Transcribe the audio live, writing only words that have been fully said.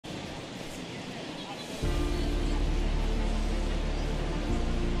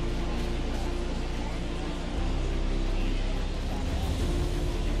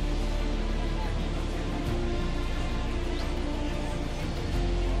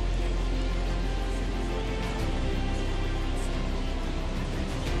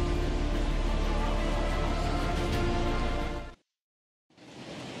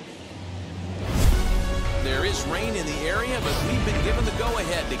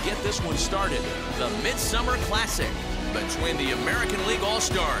get this one started. The Midsummer Classic between the American League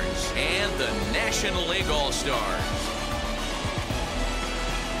All-Stars and the National League All-Stars.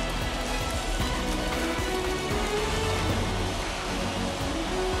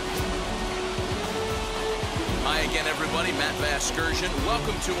 Hi again, everybody. Matt Vasgersian.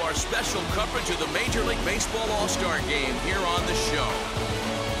 Welcome to our special coverage of the Major League Baseball All-Star Game here on the show.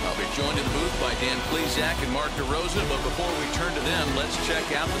 I'll be joined in the booth by Dan Plesac and Mark DeRosa, but before we turn to them, let's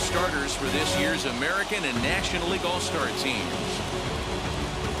check out the starters for this year's American and National League All-Star teams.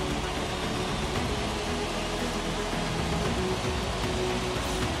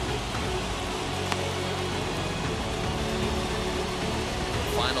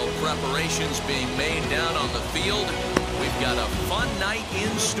 Final preparations being made down on the field. We've got a fun night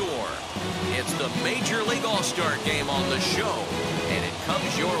in store. It's the Major League All-Star Game on the show, and it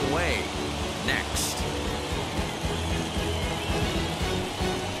comes your way next.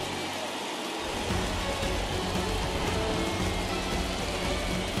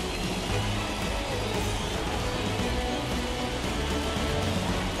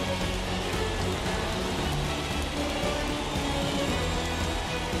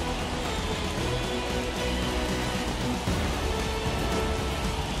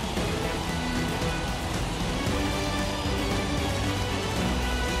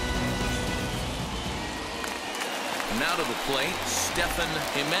 Now to the plate, Stephan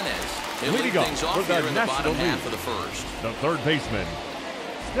Jimenez. He'll lead things off here in the bottom half of the first. The third baseman,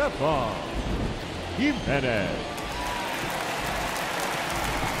 Stephan Jimenez.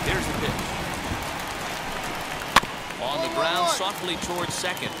 Here's the pitch. On the ground, softly towards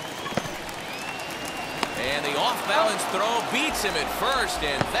second. And the off-balance throw beats him at first,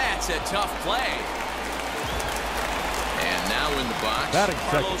 and that's a tough play. And now in the box,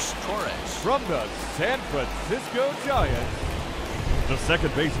 Carlos Torres. From the San Francisco Giants, the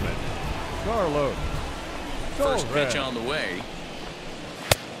second baseman, Carlos Torres. First pitch on the way.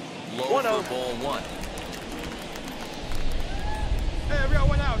 Low for ball one. Hey, we got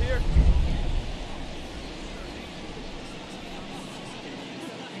one out here.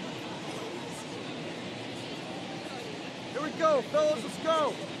 Here we go, fellas, let's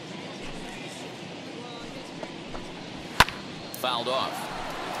go. Fouled off.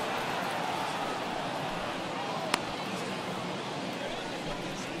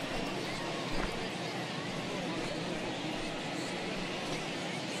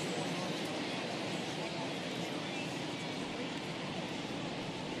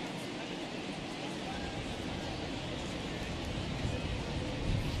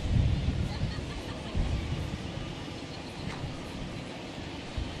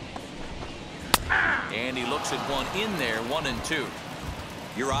 And he looks at one in there, 1-2.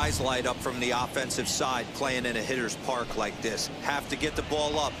 Your eyes light up from the offensive side playing in a hitter's park like this. Have to get the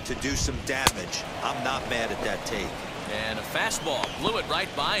ball up to do some damage. I'm not mad at that take. And a fastball blew it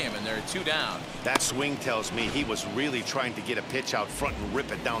right by him, and there are two down. That swing tells me he was really trying to get a pitch out front and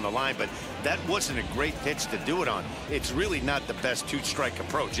rip it down the line, but that wasn't a great pitch to do it on. It's really not the best two-strike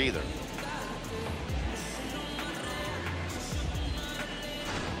approach either.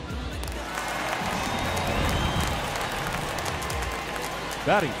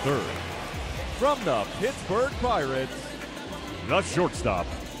 Batting third, from the Pittsburgh Pirates, the shortstop,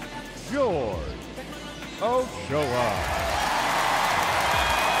 George Ochoa.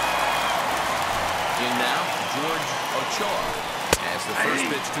 In now, George Ochoa. As the first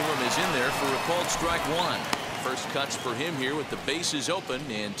pitch to him is in there for a called strike one. First cuts for him here with the bases open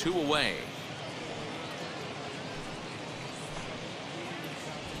and 2 away.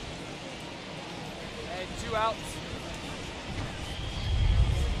 Hey, 2 outs.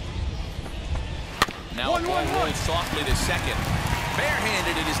 Now a ball rolled softly to second.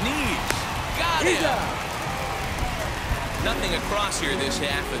 Barehanded at his knees. Got him. Nothing across here this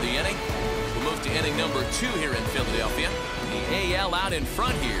half of the inning. We'll move to inning number 2 here in Philadelphia. The AL out in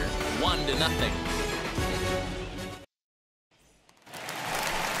front here, 1-0.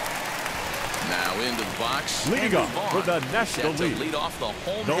 Now into the box. Leading off for the National League. Lead off the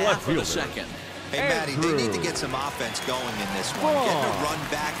home the half of the fielder. second. Hey, Matty, they need to get some offense going in this one. Getting a run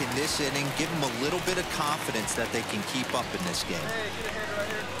back in this inning, give them a little bit of confidence that they can keep up in this game. Hey, get a hand right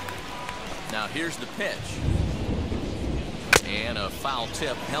here. Now here's the pitch. And a foul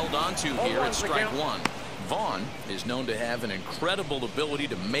tip held onto here at strike one. Vaughn is known to have an incredible ability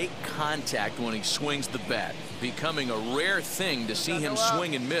to make contact when he swings the bat, becoming a rare thing to see him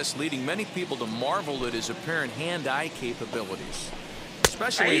swing and miss, leading many people to marvel at his apparent hand-eye capabilities.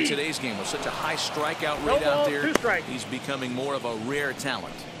 Especially in today's game with such a high strikeout rate out there, he's becoming more of a rare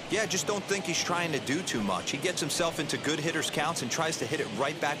talent. Yeah, I just don't think he's trying to do too much. He gets himself into good hitters counts and tries to hit it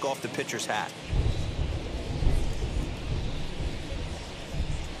right back off the pitcher's hat.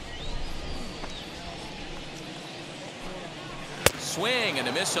 Swing and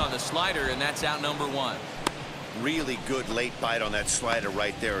a miss on the slider, and that's out number 1. Really good late bite on that slider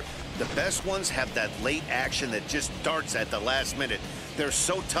right there. The best ones have that late action that just darts at the last minute. They're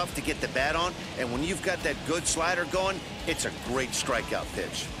so tough to get the bat on, and when you've got that good slider going, it's a great strikeout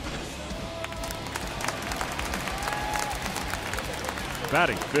pitch.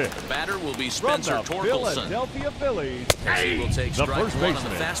 Batting fifth. The batter will be From Spencer the Torkelson. Philadelphia Phillies, As he will take the strike first 1 on the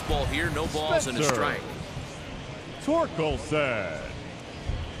baseman, fastball here. No balls and a Spencer strike. Torkelson.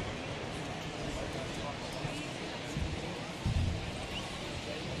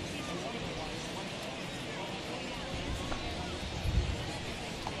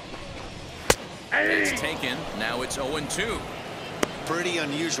 It's taken. Now it's 0-2. Pretty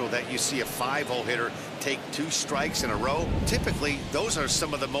unusual that you see a 5-hole hitter take 2 strikes in a row. Typically, those are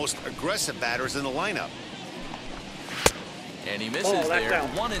some of the most aggressive batters in the lineup. And he misses there. down.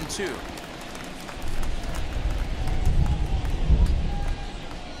 1-2.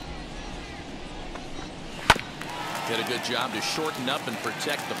 Did a good job to shorten up and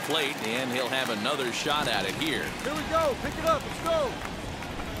protect the plate, and he'll have another shot at it here. Here we go. Pick it up. Let's go.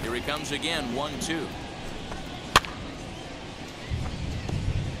 Here he comes again. 1-2.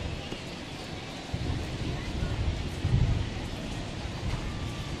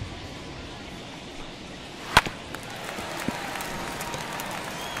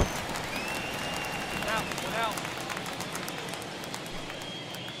 Out.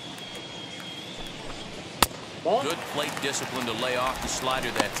 Good plate discipline to lay off the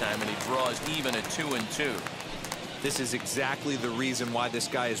slider that time, and he draws even at 2-2. This is exactly the reason why this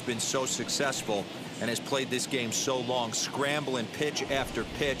guy has been so successful and has played this game so long, scrambling pitch after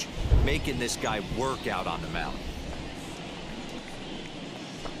pitch, making this guy work out on the mound.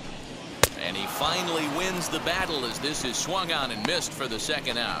 And he finally wins the battle as this is swung on and missed for the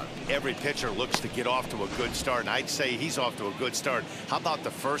second out. Every pitcher looks to get off to a good start, and I'd say he's off to a good start. How about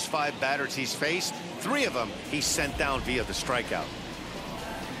the first 5 batters he's faced? 3 of them he's sent down via the strikeout.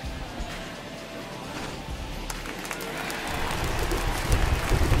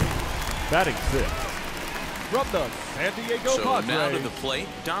 Batting sixth. From the San Diego So Padres, now to the plate,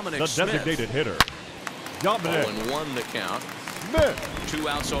 Dominic the Smith. designated hitter, Dominic 0-1 the count. Smith. 2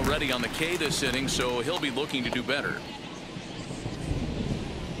 outs already on the K this inning, so he'll be looking to do better.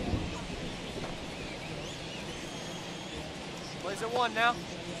 Plays at 1 now.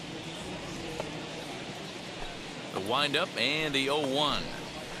 The windup and the 0-1.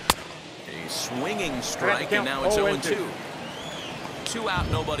 A swinging strike, and now it's 0-2. 0-2. 2 out,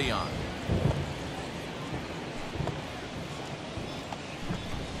 nobody on.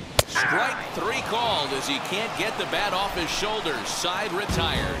 Strike 3 called as he can't get the bat off his shoulders. Side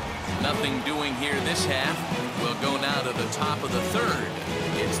retired. Nothing doing here this half. We'll go now to the top of the 3rd.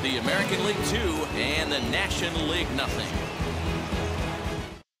 It's the American League 2 and the National League nothing.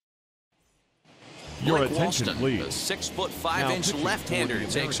 Your Blake attention, Walston, please. the 6'5" Now pitching left-hander, for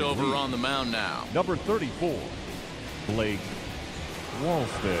the takes American over League. on the mound now. Number 34, Blake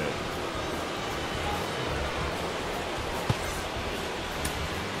Walston.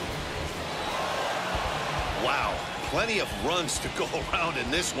 Wow, plenty of runs to go around in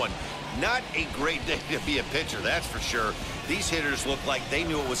this one. Not a great day to be a pitcher, that's for sure. These hitters look like they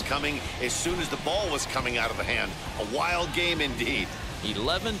knew it was coming as soon as the ball was coming out of the hand. A wild game indeed.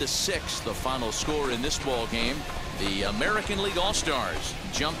 11-6 the final score in this ball game. The American League All-Stars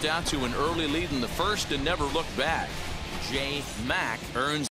jumped out to an early lead in the first and never looked back. Jay Mack earns